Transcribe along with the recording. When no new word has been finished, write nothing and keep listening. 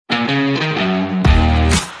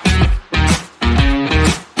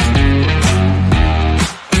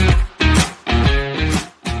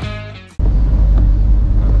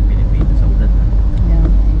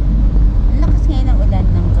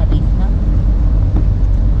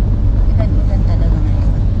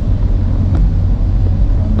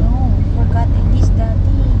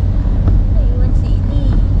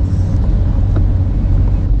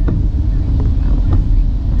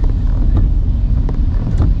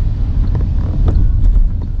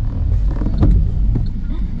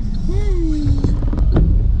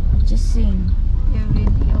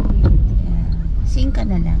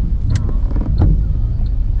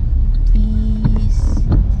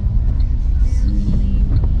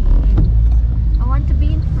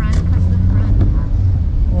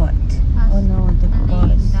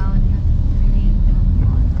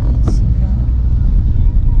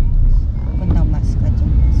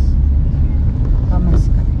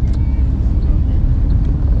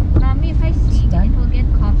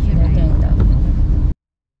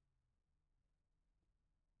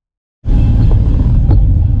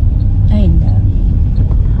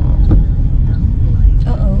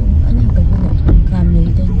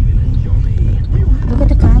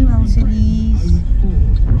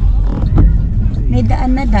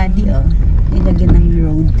Daddy, oh. Nilagyan ng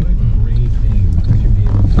road.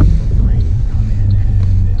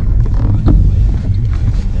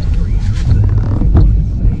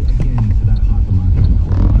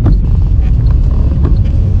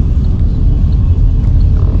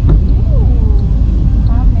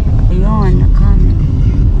 Ayun, na-camel.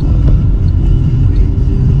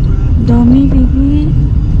 Dami, baby.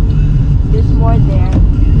 There's more there.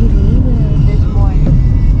 There's more.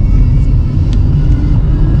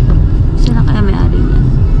 Saan kaya may-ari niya?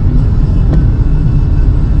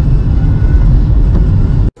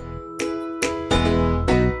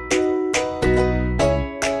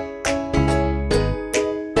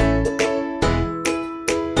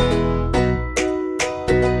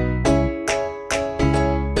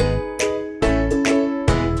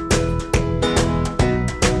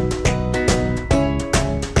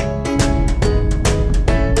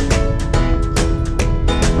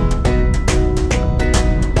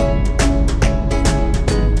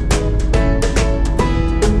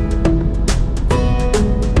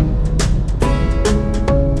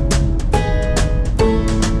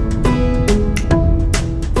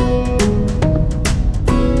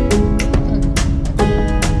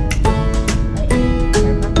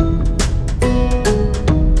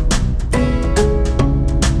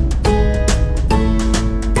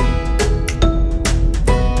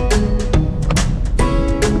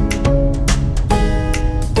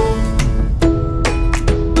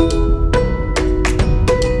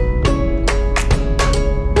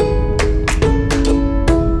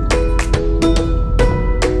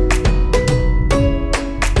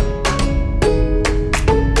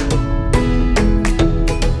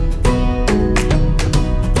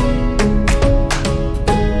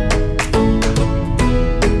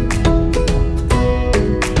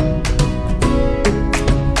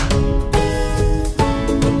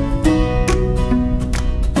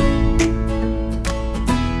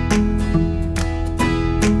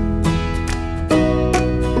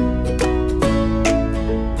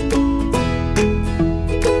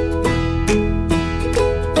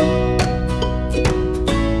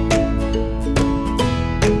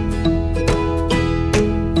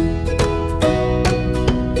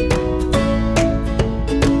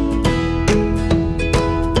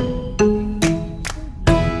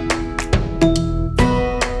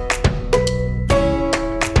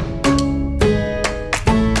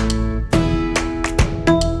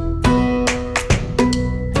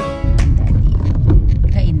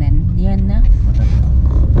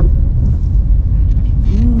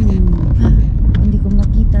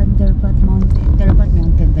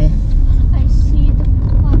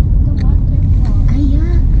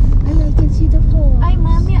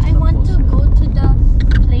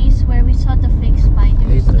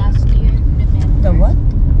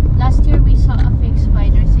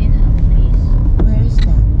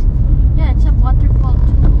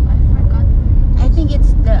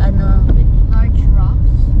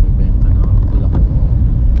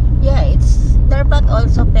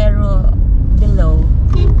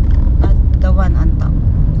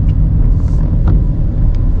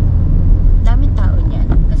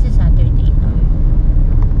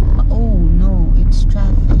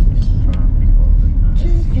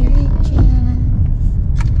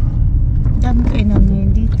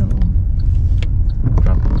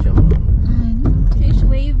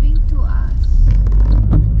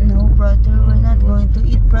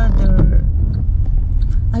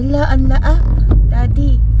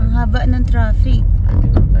 Daddy, ang haba ng traffic.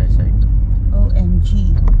 Tingnan tayo sa iba.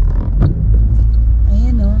 OMG.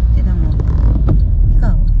 Ayan o, tinan mo.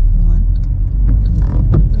 Ikaw, you want?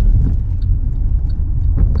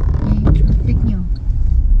 Ayan yung traffic nyo.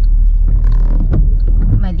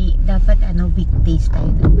 Mali, dapat weekdays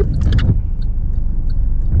tayo nagpunta.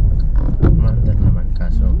 Maandar naman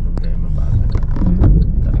kaso problema ba agad?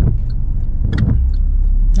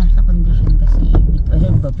 Nasa condition ba si Ibig?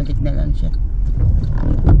 Ayun, babalik na lang siya.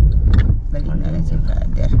 Balik na lang si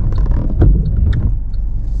father.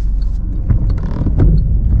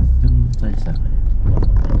 Dun tayo sa akin.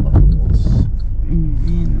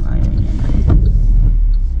 Ayan, ayaw niya na.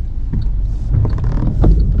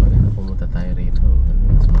 Pag na pumunta tayo rito,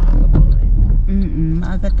 mas maaga pa ngayon.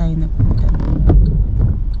 Maaga tayo napunta.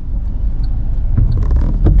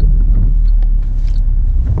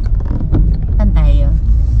 Saan tayo?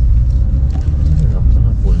 Sa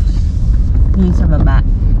mga pools. Yung sa baba.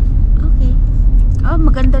 Okay. Oh,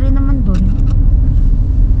 maganda rin naman dun.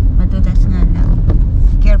 Madulas nga lang.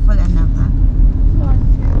 Careful anak ha.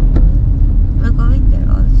 We're going there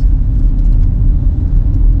also.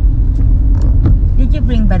 Did you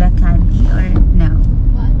bring ba the candy or no?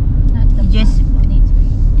 What? Not the You just- one, it's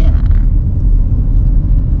green. Yeah.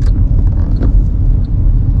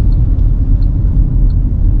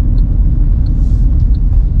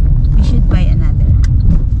 We should buy another.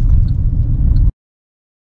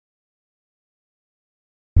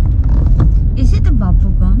 Is it a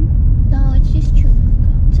bubble gum? No, it's just chewing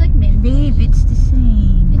gum. It's like Mentos. Babe, it's the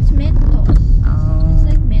same. It's Mentos. Oh. It's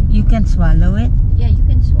like Mentos. You can swallow it? Yeah, you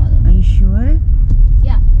can swallow. Are you sure?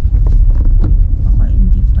 Yeah. Baka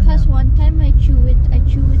hindi pala. Because one time I chew it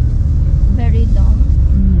very long.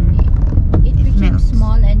 It became melts.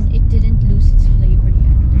 small and it didn't lose its flavor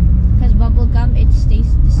yet. Because bubble gum, it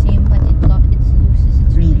stays the same, but it loses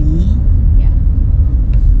its flavor. Really? Yeah.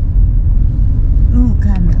 Ooh,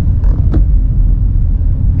 camel.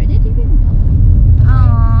 Where did it even go?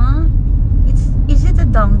 Aww. Is it a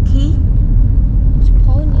donkey? It's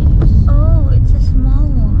ponies. Oh, it's a small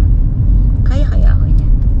one. Kaya ako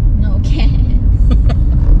yan. No, can't.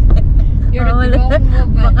 You're Oh, the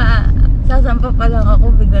wrong woman. Baka sasampa pa lang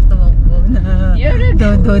ako, bigla tumakbo na. You're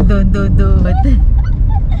the Don't.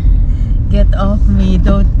 Get off me.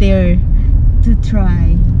 Don't dare to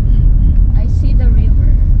try. I see the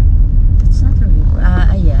river. It's not a river.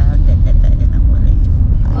 Yeah. Ganda na kulay.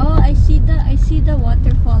 Oh, I see the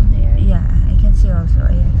waterfall there. Yeah, I can see also.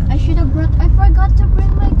 Ayan. I forgot to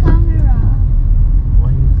bring my camera.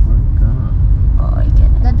 Why you forgot? Oh, I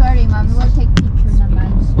can. Don't worry, Mommy will take picture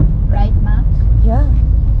naman. Right, Ma? Yeah.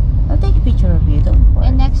 I'll take a picture of you. Don't worry.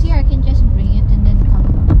 And next year I can just bring it and then come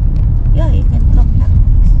back. Yeah, you can come back.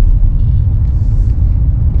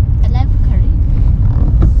 I love Khareef.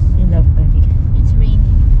 You love Khareef. It's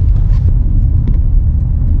raining.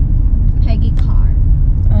 Peggy car.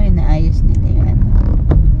 Ay, naayos nila yan.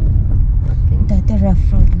 Nothing. Dati rough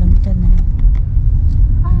road lang to na.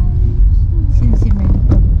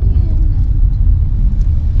 Sinsimento.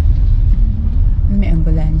 May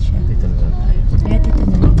ambulansya. Dito na lang tayo. Kaya dito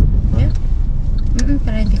na lang. Yeah.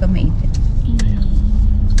 Para hindi ka maipit.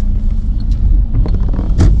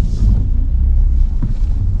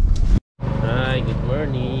 Hi, good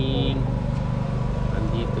morning.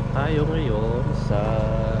 Andito tayo ngayon sa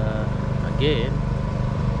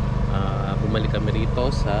bumalik kami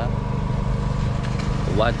rito sa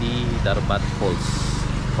Wadi Darbat Falls.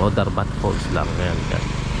 O Darbat Falls lang. Ayan,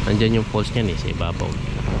 nandyan yung falls niyan sa ibabaw.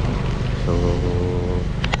 So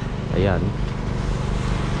ayan,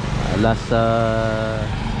 last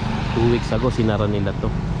 2 weeks ago sinara nila to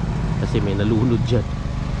kasi may nalulod dyan.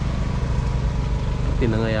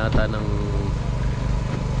 Tinangayata ng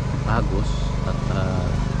agos at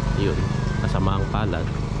yun, kasama ang palad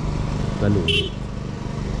nalulod.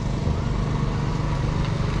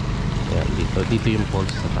 Ayan, dito yung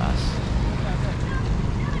falls sa taas.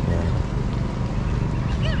 Ayan.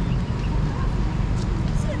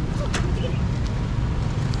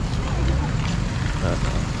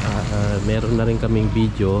 Meron na rin kaming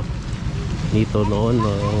video nito noon,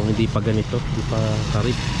 hindi pa ganito, hindi pa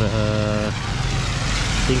Khareef.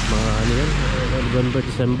 I think mga ano yan, November,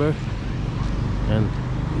 December. Yan,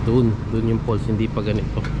 doon yung falls, hindi pa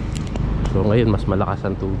ganito. So ngayon mas malakas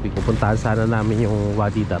ang tubig. Pupuntahan sana namin yung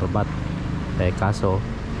Wadi Darbat, kaso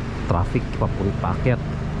traffic paakyat.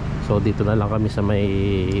 So dito na lang kami sa may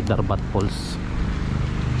Darbat Falls.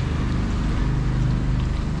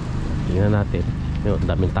 Tingnan natin. Yun,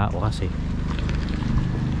 daming tao kasi.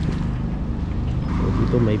 So,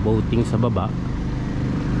 dito may boating sa baba.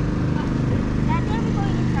 Daddy, are we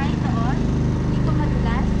going inside doon? Hindi ko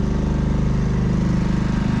madulas?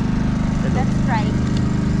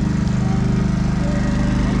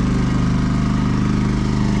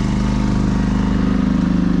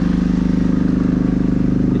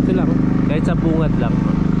 kahit sa bungad lang.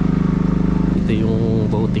 Ito yung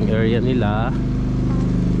boating area nila.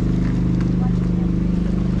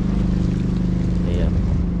 Ayan.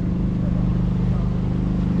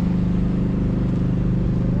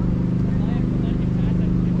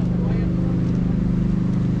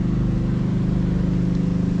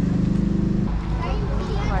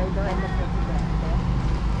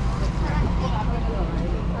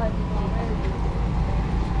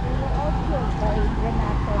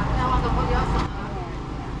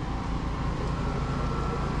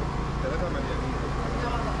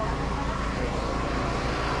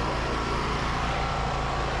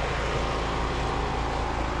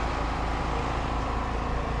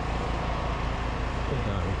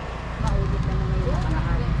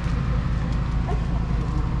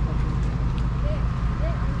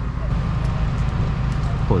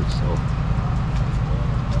 Also,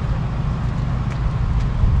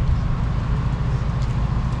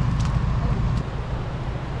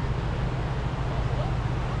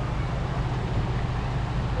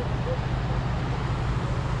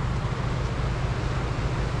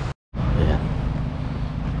 ayan.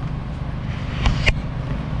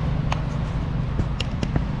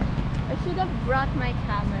 I should have brought my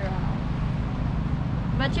camera.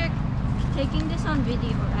 But you're taking this on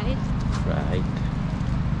video, right? Right.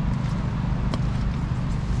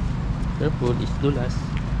 Careful, it's dulas.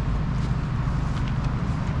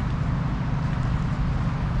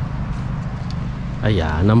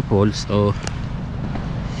 Ayan ang falls. Oh,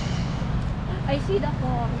 I see the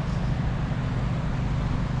falls.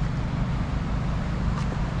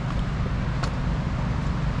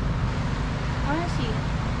 I wanna see it.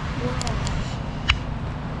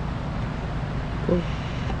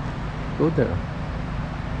 go there.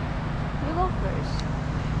 You go first.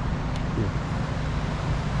 Yeah.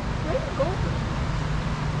 Where you go first?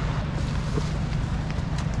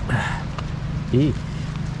 Eh.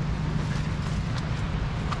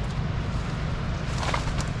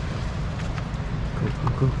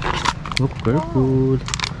 Go. Oh, careful.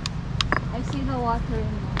 I see the water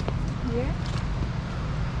in here.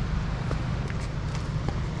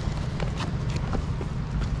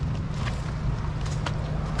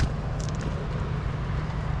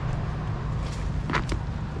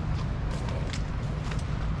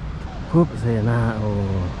 Oops, ayan na.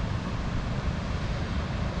 Oh.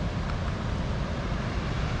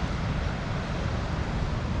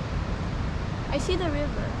 I see the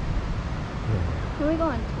river. Yeah. Can we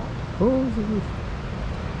go on top? Oh, sige.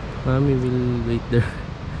 Mami will wait there.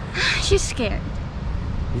 She's scared.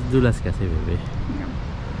 It's dulas kasi, bebe.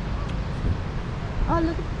 Oh,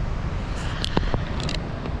 look.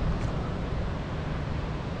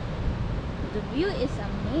 The view is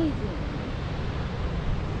amazing.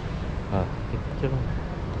 Ah, picture mo.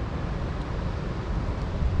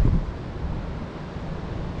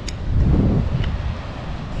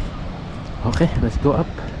 Okay, let's go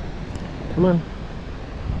up. Come on.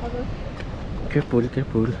 Careful.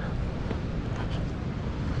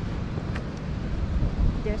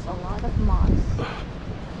 There's a lot of moss.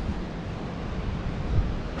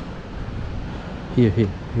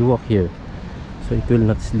 Here. You walk here. So it will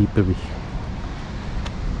not slippery.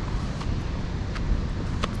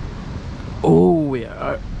 Oh, we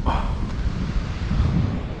are.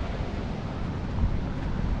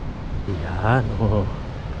 Yan, oh.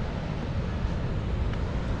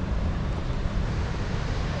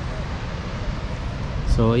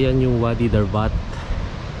 So ayan yung Wadi Darbat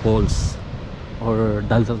Falls or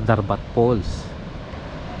Darbat Falls.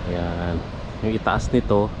 Ayan, yung itaas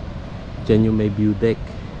nito, dyan yung may view deck.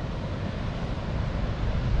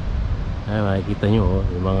 Ayan, makikita nyo, oh,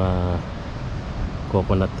 yung mga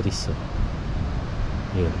coconut trees, oh.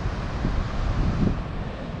 Ayan.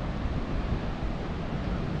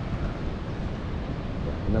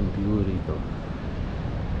 Ayan ang view rito.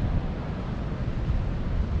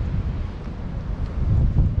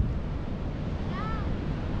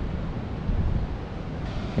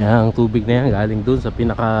 Yan, ang tubig na yan galing dun sa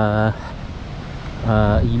pinaka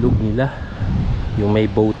ilog nila, yung may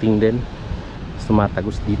boating din,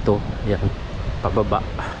 tumatagos dito. Yan, pababa.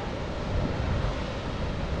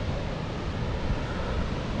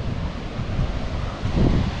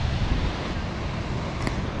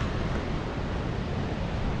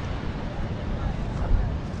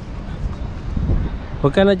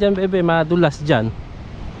 Huwag ka na dyan, bebe, madulas dyan.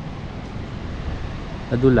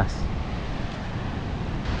 Madulas.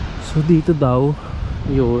 So dito daw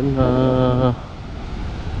yun,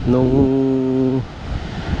 nung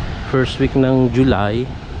first week ng July,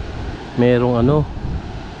 merong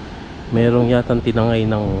merong yatang tinangay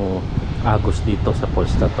ng agos dito sa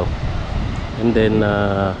falls na to. And then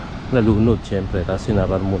nalunod syempre, tapos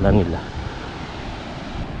sinaran muna nila.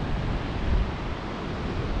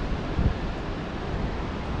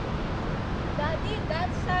 Daddy, that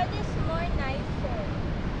side is more nicer.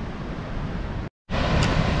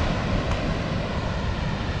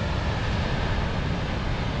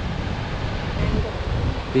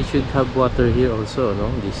 They should have water here also, no?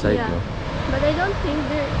 This side, Yeah. no? But I don't think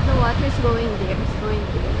the water is going there. It's going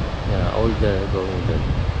there. Yeah, all there going there.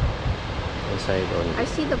 Inside only. I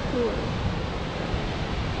see the pool.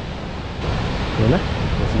 Yun na?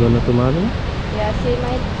 Let's go na tumalo na. Yeah, see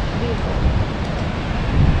my river.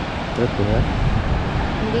 Ito na.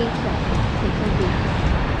 Hindi siya. Take a beach.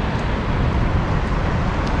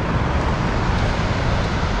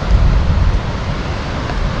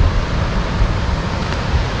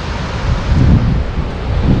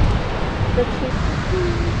 The tree.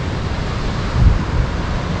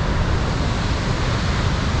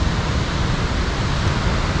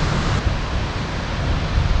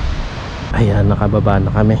 Ayan, nakababa na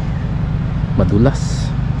kami. Madulas.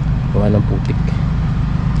 Gawa ng putik.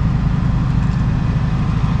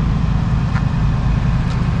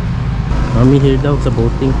 Mami here daw sa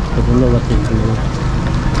boating. I don't know what they're doing.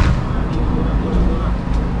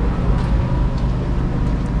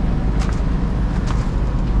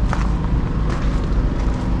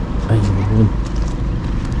 Ayun.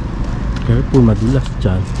 Careful, madulas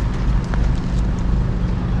dyan.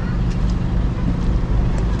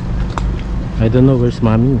 I don't know where's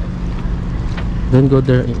mommy. Don't go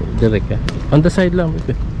there direct. On the side lang.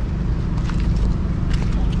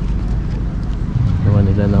 Gawa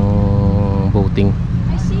nila ng boating.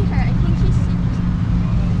 I see her. I think she's sitting.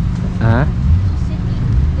 Ah? She's sitting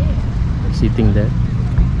there. Sitting there.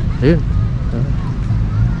 Ayun. Ah.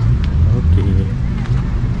 Okay.